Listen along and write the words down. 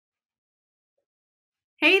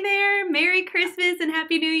Hey there, Merry Christmas and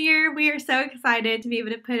Happy New Year. We are so excited to be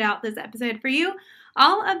able to put out this episode for you,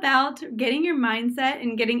 all about getting your mindset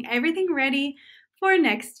and getting everything ready for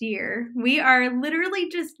next year. We are literally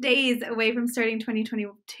just days away from starting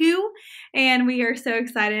 2022, and we are so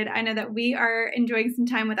excited. I know that we are enjoying some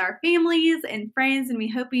time with our families and friends, and we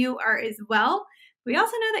hope you are as well. We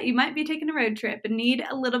also know that you might be taking a road trip and need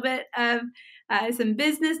a little bit of some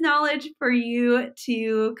business knowledge for you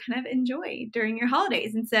to kind of enjoy during your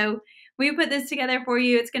holidays. And so we put this together for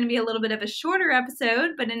you. It's going to be a little bit of a shorter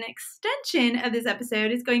episode, but an extension of this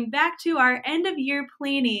episode is going back to our end of year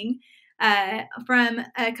planning from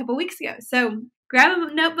a couple weeks ago. So grab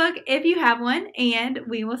a notebook if you have one, and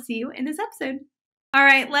we will see you in this episode. All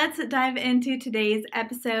right, let's dive into today's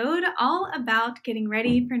episode, all about getting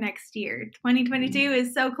ready for next year. 2022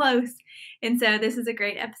 is so close, and so this is a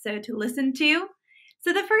great episode to listen to.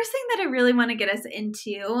 So the first thing that I really want to get us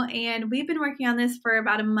into, and we've been working on this for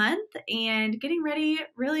about a month and getting ready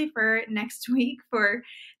really for next week for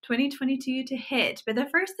 2022 to hit. But the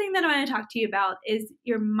first thing that I want to talk to you about is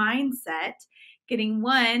your mindset, getting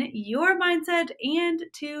your mindset, and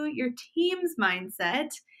your team's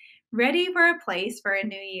mindset ready for a place for a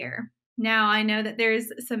new year. Now, I know that there's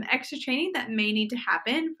some extra training that may need to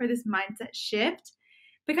happen for this mindset shift,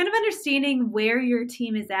 but kind of understanding where your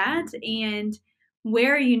team is at and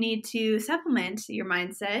where you need to supplement your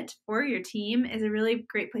mindset for your team is a really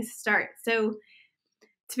great place to start. So,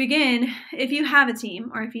 to begin, if you have a team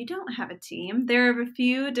or if you don't have a team, there are a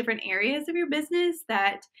few different areas of your business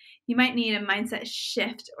that you might need a mindset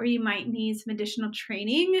shift, or you might need some additional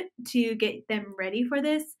training to get them ready for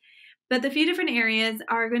this. But the few different areas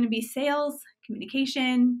are going to be sales,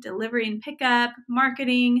 communication, delivery and pickup,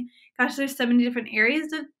 marketing. Gosh, there's so many different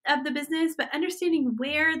areas of the business, but understanding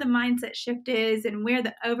where the mindset shift is and where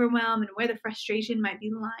the overwhelm and where the frustration might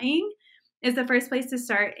be lying is the first place to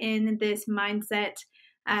start in this mindset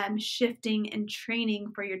shifting and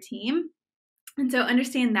training for your team. And so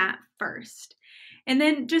understand that first. And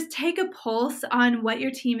then just take a pulse on what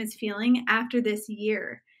your team is feeling after this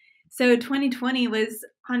year. So 2020 was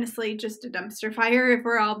honestly just a dumpster fire, if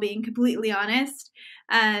we're all being completely honest.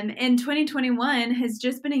 And 2021 has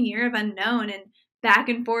just been a year of unknown and back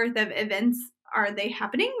and forth of events. Are they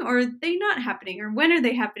happening or are they not happening? Or when are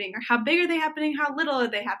they happening? Or how big are they happening? How little are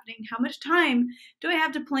they happening? How much time do I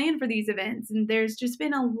have to plan for these events? And there's just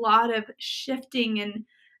been a lot of shifting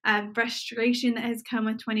and frustration that has come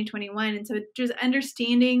with 2021. And so just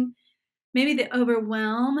understanding maybe the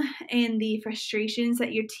overwhelm and the frustrations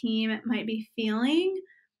that your team might be feeling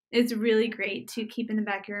is really great to keep in the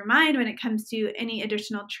back of your mind when it comes to any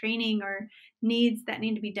additional training or needs that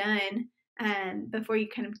need to be done before you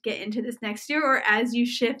kind of get into this next year or as you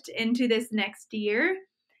shift into this next year.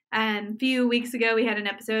 A few weeks ago, we had an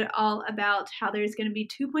episode all about how there's going to be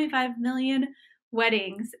 2.5 million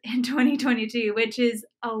weddings in 2022, which is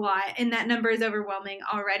a lot. And that number is overwhelming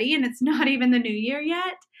already, and it's not even the new year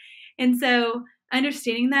yet. And so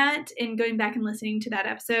understanding that and going back and listening to that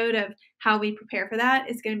episode of how we prepare for that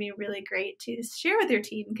is going to be really great to share with your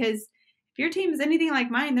team, because if your team is anything like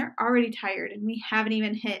mine, they're already tired and we haven't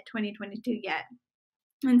even hit 2022 yet.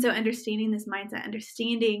 And so understanding this mindset,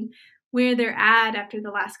 understanding where they're at after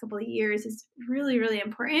the last couple of years is really, really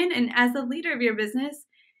important. And as the leader of your business,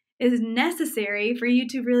 it is necessary for you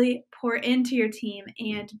to really pour into your team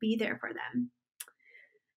and be there for them.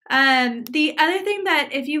 The other thing that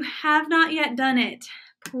if you have not yet done it,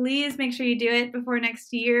 please make sure you do it before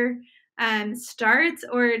next year starts,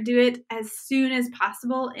 or do it as soon as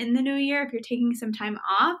possible in the new year if you're taking some time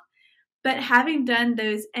off. But having done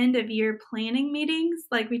those end of year planning meetings,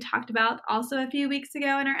 like we talked about also a few weeks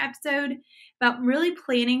ago in our episode, about really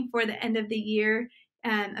planning for the end of the year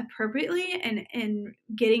appropriately and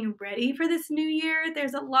getting ready for this new year,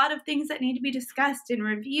 there's a lot of things that need to be discussed and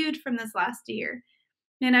reviewed from this last year.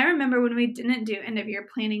 And I remember when we didn't do end of year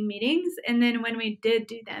planning meetings, and then when we did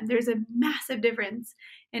do them, there's a massive difference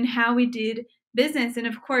in how we did business. And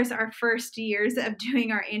of course, our first years of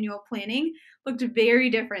doing our annual planning looked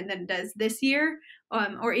very different than it does this year,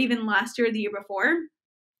 or even last year or the year before.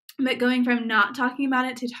 But going from not talking about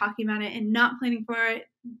it to talking about it and not planning for it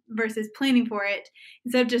versus planning for it,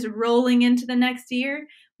 instead of just rolling into the next year,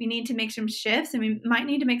 we need to make some shifts, and we might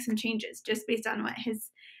need to make some changes just based on what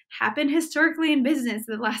has happened historically in business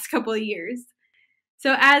the last couple of years.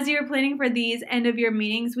 So as you're planning for these end of year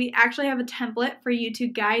meetings, we actually have a template for you to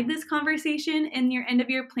guide this conversation in your end of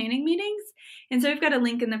year planning meetings. And so we've got a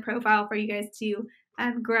link in the profile for you guys to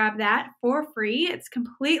grab that for free. It's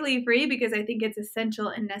completely free because I think it's essential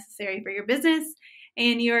and necessary for your business,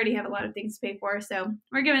 and you already have a lot of things to pay for. So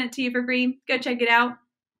we're giving it to you for free. Go check it out.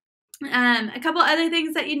 A couple other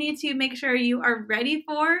things that you need to make sure you are ready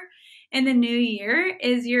for in the new year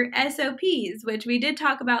is your SOPs, which we did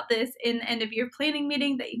talk about this in the end of year planning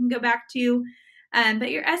meeting that you can go back to.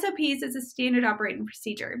 But your SOPs is a standard operating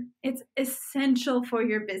procedure. It's essential for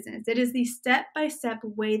your business. It is the step-by-step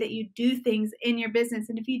way that you do things in your business.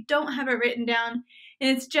 And if you don't have it written down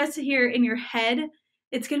and it's just here in your head,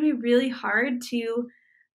 it's going to be really hard to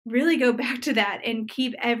really go back to that and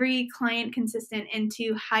keep every client consistent and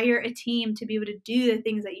to hire a team to be able to do the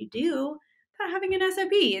things that you do without having an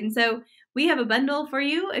SOP. And so we have a bundle for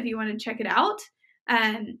you if you want to check it out.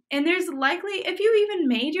 And there's likely, if you even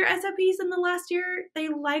made your SOPs in the last year, they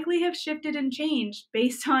likely have shifted and changed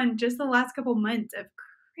based on just the last couple months of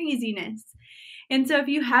craziness. And so if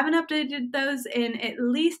you haven't updated those in at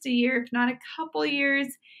least a year, if not a couple years,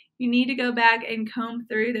 you need to go back and comb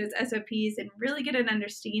through those SOPs and really get an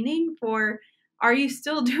understanding for, are you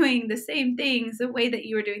still doing the same things the way that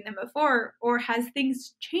you were doing them before, or has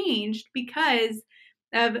things changed because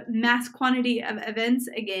of mass quantity of events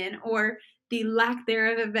again, or the lack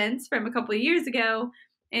thereof events from a couple of years ago?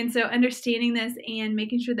 And so understanding this and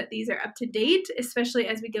making sure that these are up to date, especially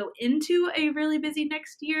as we go into a really busy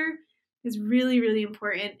next year, is really, really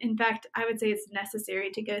important. In fact, I would say it's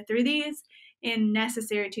necessary to go through these and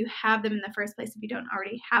necessary to have them in the first place if you don't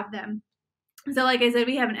already have them. So like I said,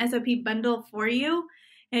 we have an SOP bundle for you.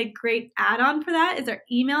 A great add-on for that is our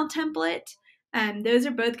email template. Those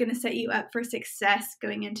are both going to set you up for success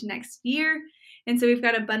going into next year. And so we've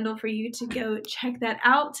got a bundle for you to go check that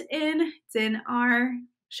out in. It's in our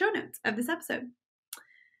show notes of this episode.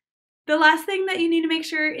 The last thing that you need to make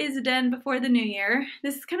sure is done before the new year,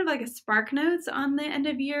 this is kind of like a spark notes on the end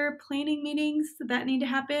of year planning meetings that need to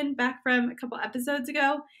happen back from a couple episodes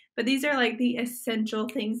ago, but these are like the essential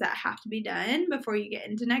things that have to be done before you get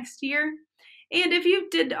into next year. And if you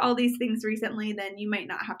did all these things recently, then you might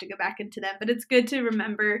not have to go back into them, but it's good to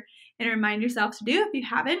remember and remind yourself to do if you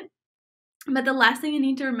haven't. But the last thing you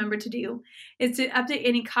need to remember to do is to update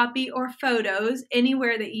any copy or photos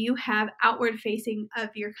anywhere that you have outward facing of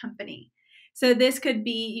your company. So this could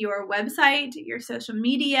be your website, your social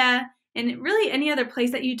media, and really any other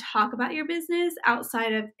place that you talk about your business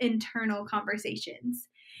outside of internal conversations.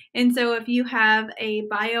 And so if you have a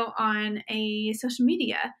bio on a social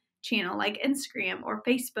media channel like Instagram or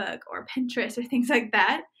Facebook or Pinterest or things like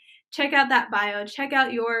that, check out that bio, check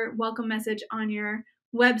out your welcome message on your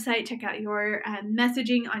website, check out your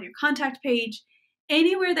messaging on your contact page,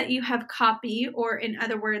 anywhere that you have copy, or in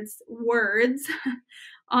other words, words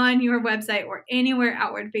on your website or anywhere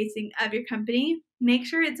outward facing of your company. Make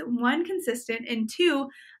sure it's one, consistent, and two,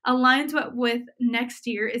 aligns with next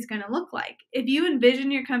year is going to look like. If you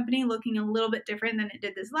envision your company looking a little bit different than it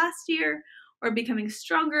did this last year, or becoming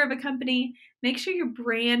stronger of a company, make sure your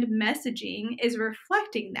brand messaging is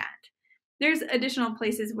reflecting that. There's additional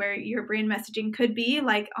places where your brand messaging could be,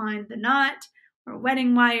 like on The Knot or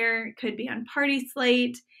Wedding Wire. It could be on Party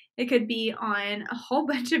Slate. It could be on a whole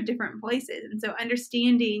bunch of different places. And so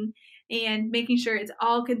understanding and making sure it's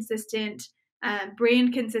all consistent,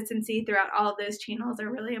 brand consistency throughout all of those channels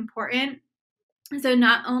are really important. So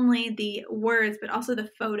not only the words, but also the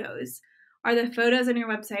photos. Are the photos on your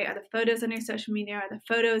website? Are the photos on your social media? Are the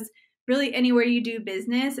photos really anywhere you do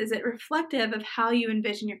business? Is it reflective of how you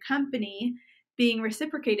envision your company being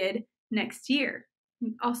reciprocated next year?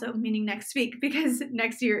 Also meaning next week, because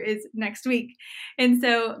next year is next week. And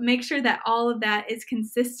so make sure that all of that is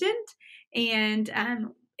consistent and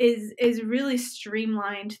is really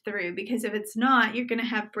streamlined through, because if it's not, you're going to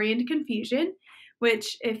have brand confusion,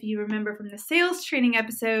 which, if you remember from the sales training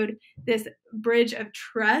episode, this bridge of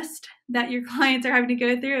trust that your clients are having to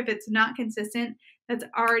go through, if it's not consistent, that's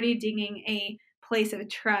already dinging a place of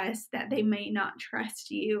trust that they may not trust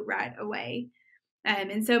you right away.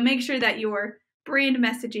 And so make sure that your brand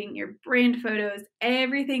messaging, your brand photos,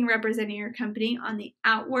 everything representing your company on the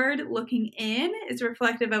outward looking in is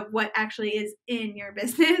reflective of what actually is in your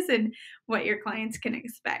business and what your clients can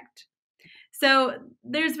expect. So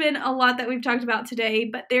there's been a lot that we've talked about today,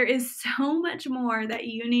 but there is so much more that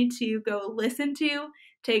you need to go listen to,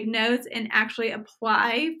 take notes, and actually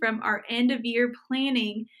apply from our end of year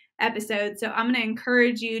planning episode. So I'm going to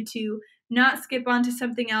encourage you to not skip on to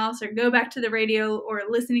something else or go back to the radio or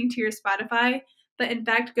listening to your Spotify, but in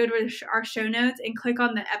fact, go to our show notes and click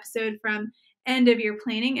on the episode from end of year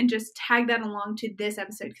planning and just tag that along to this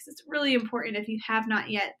episode, because it's really important if you have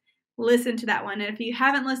not yet listened to that one. And if you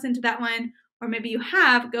haven't listened to that one, or maybe you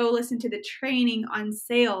have, go listen to the training on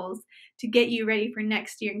sales to get you ready for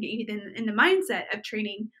next year and get you in the mindset of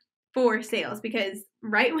training for sales, because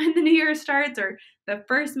right when the new year starts, or the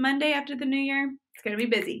first Monday after the new year, it's going to be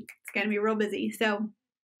busy. It's going to be real busy. So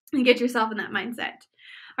and get yourself in that mindset.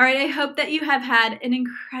 All right, I hope that you have had an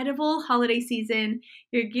incredible holiday season.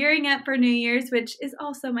 You're gearing up for New Year's, which is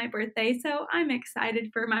also my birthday, so I'm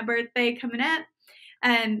excited for my birthday coming up.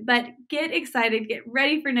 But get excited, get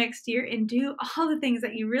ready for next year, and do all the things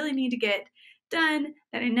that you really need to get done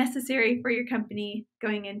that are necessary for your company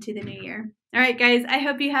going into the new year. All right, guys, I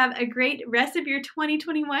hope you have a great rest of your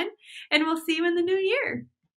 2021, and we'll see you in the new year.